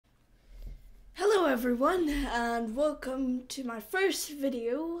everyone, and welcome to my first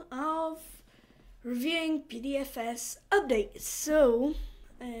video of reviewing PTFS updates. So,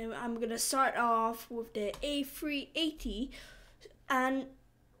 I'm gonna start off with the A380 and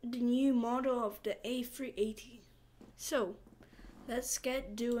the new model of the A380. So, let's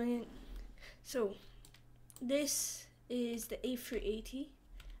get doing. So, this is the A380.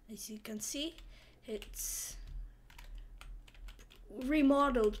 As you can see, it's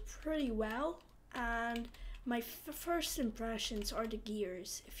remodeled pretty well, and my first impressions are the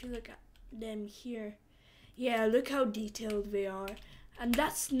gears. If you look at them here, yeah, look how detailed they are, and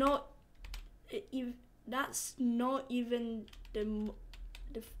that's not even the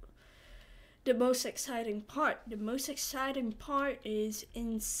most exciting part. The most exciting part is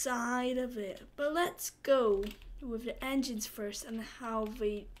inside of it. But let's go with the engines first and how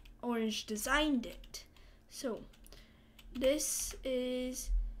Orange designed it. So this is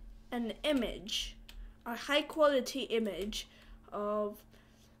an image, a high quality image of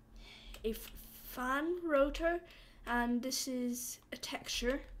a fan rotor, and this is a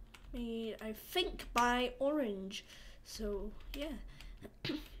texture made, I think, by Orange. So yeah,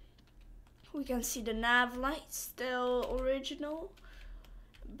 we can see the nav lights still original,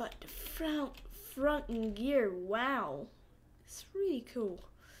 but the front gear, wow, it's really cool.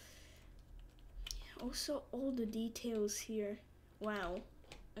 Also, all the details here, wow.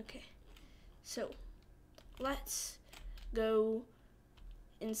 Okay, so let's go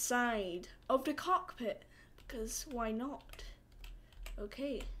inside of the cockpit, because why not?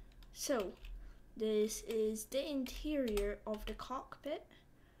 Okay, so this is the interior of the cockpit,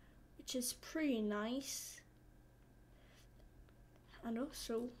 which is pretty nice. And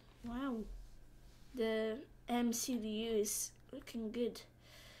also, wow, the MCU is looking good.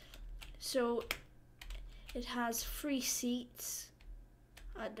 So it has 3 seats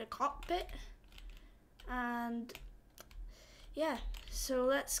at the cockpit, and yeah, so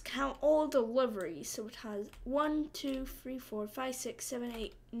let's count all the liveries. So it has 1, 2, 3, 4, 5, 6, 7,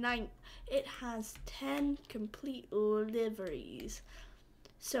 8, 9. It has 10 complete liveries.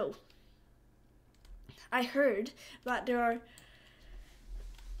 So I heard that there are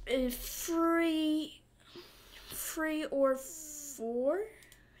 3 or 4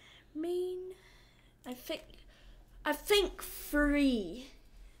 main. I think 3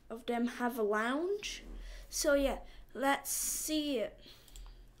 of them have a lounge. So yeah, let's see it.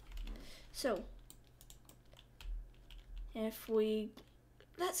 So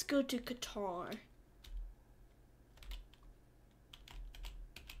let's go to Qatar.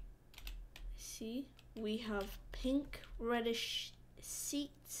 See, we have pink reddish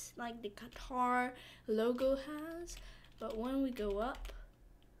seats like the Qatar logo has, but when we go up,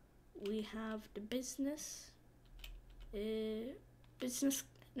 we have the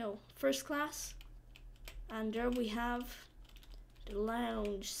first class, and there we have the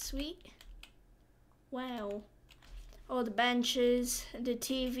lounge suite. Wow, all the benches, the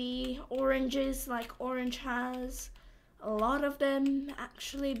TV, oranges, like Orange has a lot of them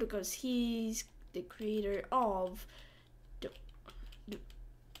actually, because he's the creator of the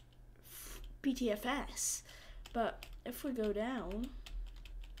PTFS. But if we go down,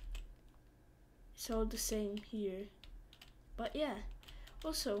 it's all the same here. But yeah,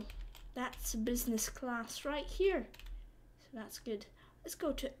 also that's business class right here, so that's good. Let's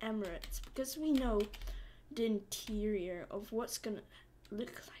go to Emirates, because we know the interior of what's gonna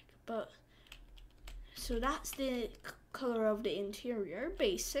look like. But so that's the color of the interior,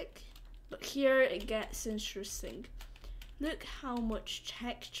 basic. But here it gets interesting. Look how much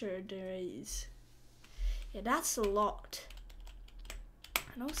texture there is. Yeah, that's a lot.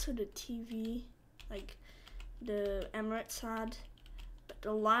 And also the TV, like the Emirates had. But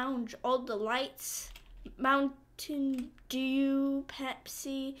the lounge, all the lights, Mountain Dew,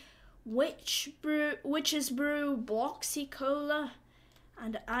 Pepsi, Witch's Brew, Bloxy Cola,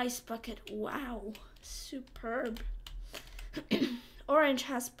 and the ice bucket. Wow, superb. Orange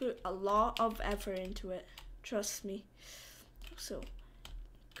has put a lot of effort into it, trust me. So,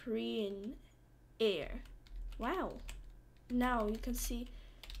 Korean Air. Wow. Now you can see,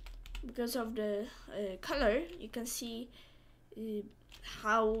 because of the color, you can see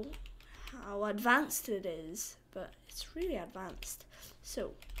how advanced it is, but it's really advanced.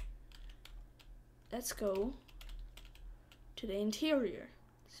 So let's go to the interior.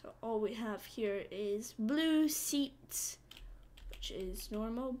 So all we have here is blue seats, which is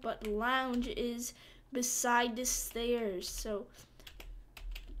normal, but lounge is beside the stairs, so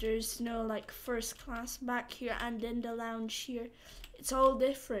there's no like first class back here and then the lounge here. It's all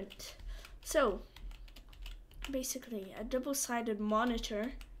different. So basically a double-sided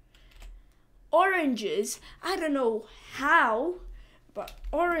monitor oranges, I don't know how, but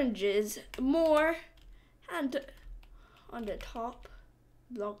oranges more, and on the top,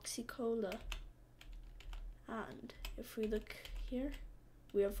 Bloxy Cola. And if we look here,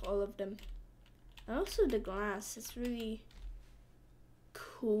 we have all of them. And also the glass, it's really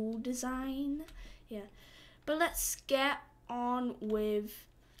cool design. Yeah, but let's get on with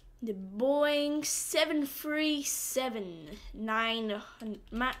the Boeing 737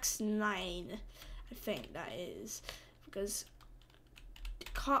 MAX 9, I think that is, because the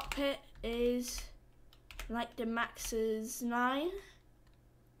cockpit is like the Max's 9,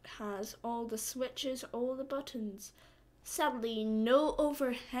 has all the switches, all the buttons. Sadly, no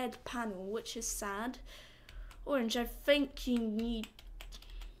overhead panel, which is sad. Orange, I think you need,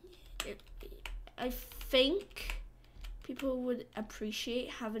 I think people would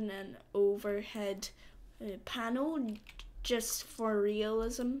appreciate having an overhead panel just for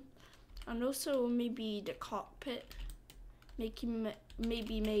realism, and also maybe the cockpit,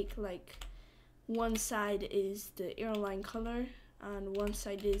 maybe make like one side is the airline color and one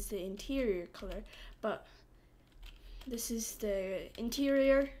side is the interior color, but this is the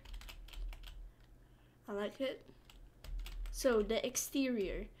interior. I like it. So the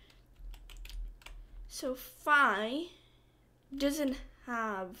exterior. So Phi doesn't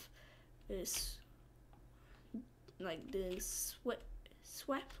have this, like this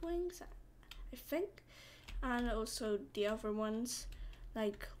swept wings, I think, and also the other ones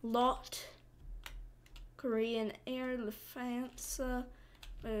like Lot, Korean Air, Lufthansa,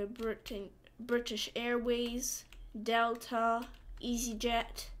 British Airways, Delta,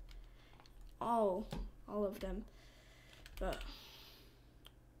 EasyJet, all of them. But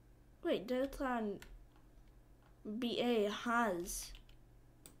wait, Delta and BA has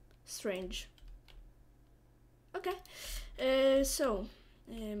strange. Okay,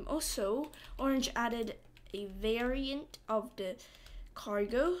 also Orange added a variant of the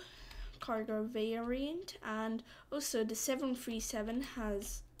cargo variant, and also the 737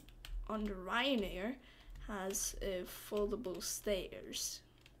 has, on the Ryanair, has foldable stairs.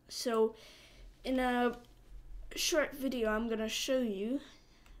 So in a short video I'm gonna show you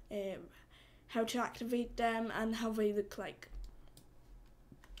how to activate them and how they look like.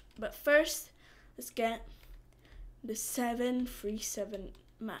 But first, let's get the 737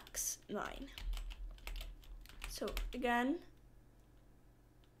 MAX 9. So again,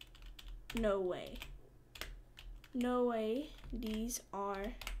 no way these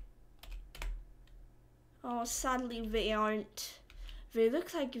are, oh sadly they aren't, they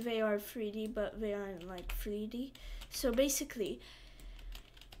look like they are 3D but they aren't like 3D. So basically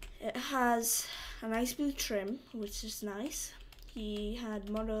it has a nice blue trim, which is nice. He had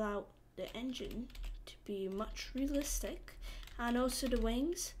modeled out the engine to be much realistic, and also the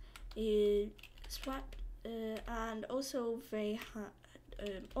wings is swapped, and also they had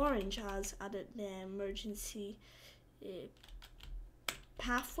Orange has added the emergency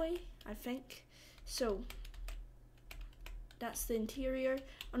pathway, I think. So that's the interior,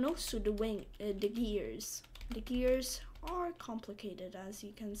 and also the wing, the gears. The gears are complicated, as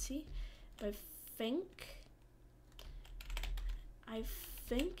you can see, but I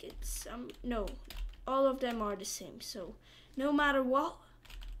think it's no, all of them are the same. So no matter what,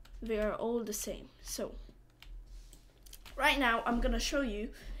 they are all the same. So right now I'm gonna show you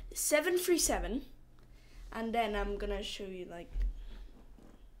 737, and then I'm gonna show you like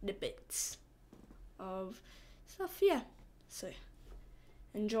the bits of stuff. Yeah, so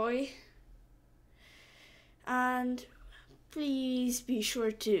enjoy, and please be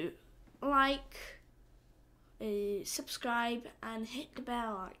sure to like, subscribe, and hit the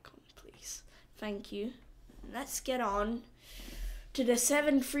bell icon, please. Thank you. Let's get on to the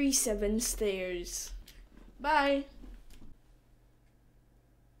 737 stairs. Bye.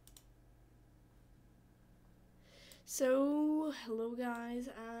 So hello guys,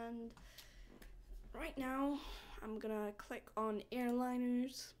 and right now I'm gonna click on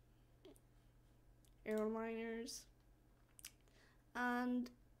airliners, and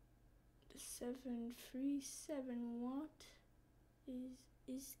the 737, what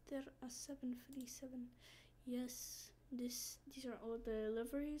is there a 737? Yes, these are all the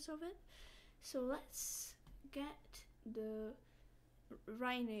liveries of it. So let's get the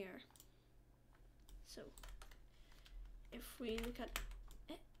Ryanair. So if we look at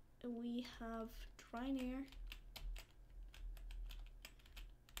it, we have Ryanair.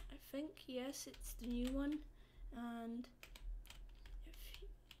 I think, yes, it's the new one. And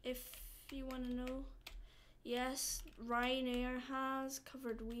if you want to know, yes, Ryanair has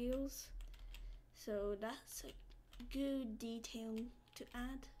covered wheels. So that's a good detail to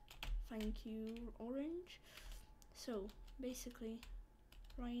add. thank you, orange. So basically,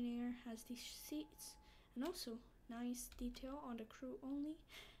 Ryanair has these seats, and also nice detail on the crew only.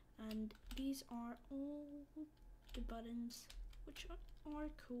 And these are all the buttons, which are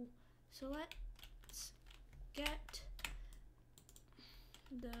cool. So let's get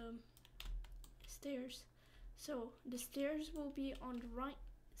the stairs. So the stairs will be on the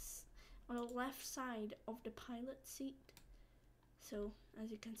on the left side of the pilot seat. So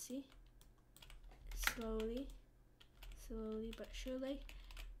as you can see, slowly but surely,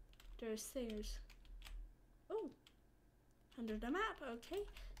 there are stairs. Oh, under the map. Okay,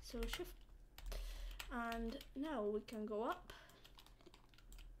 so shift, and now we can go up,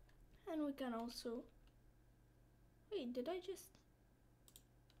 and we can also, wait, did I just,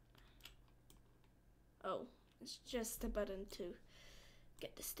 oh, it's just a button to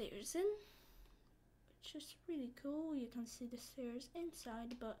get the stairs in, which is really cool. You can see the stairs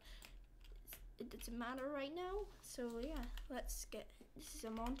inside, but it doesn't matter right now. So yeah, let's get, this is a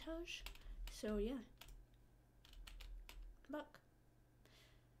montage, so yeah, good luck.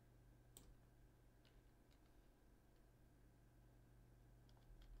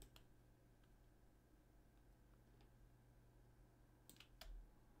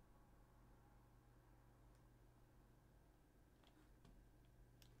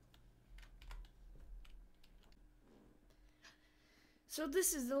 So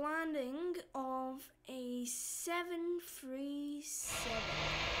this is the landing of a 737.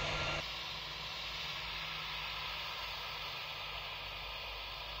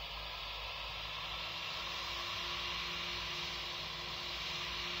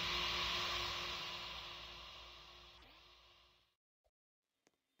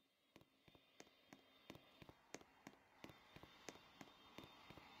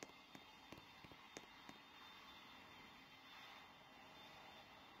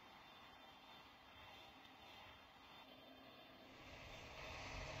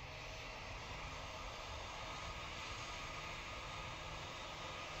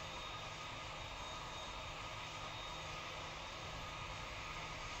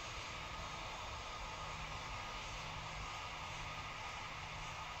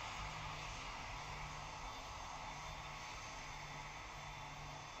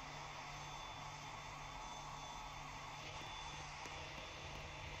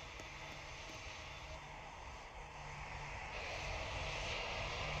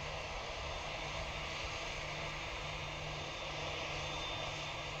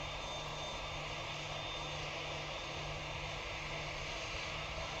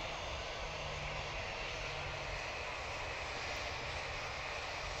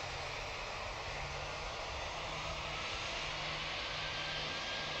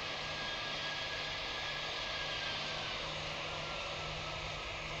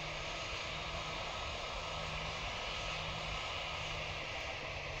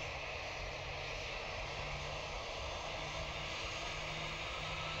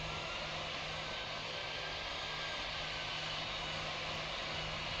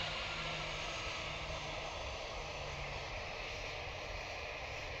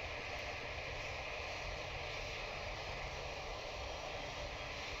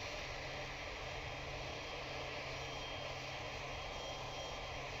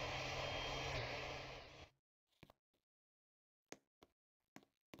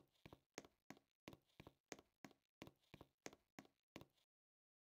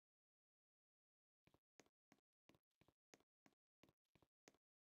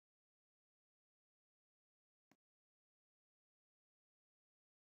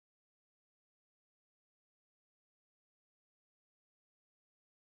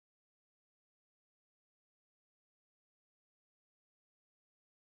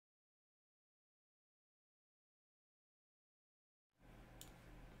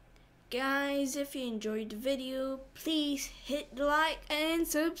 Guys, if you enjoyed the video, please hit the like and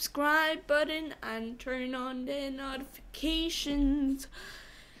subscribe button and turn on the notifications.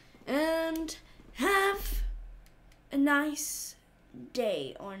 And have a nice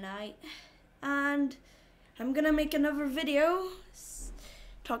day or night. And I'm gonna make another video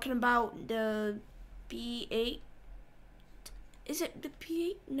talking about the P8. Is it the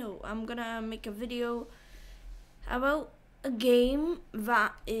P8? No, I'm gonna make a video about a game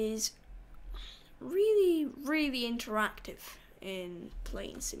that is really interactive in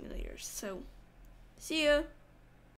plane simulators. So, see ya!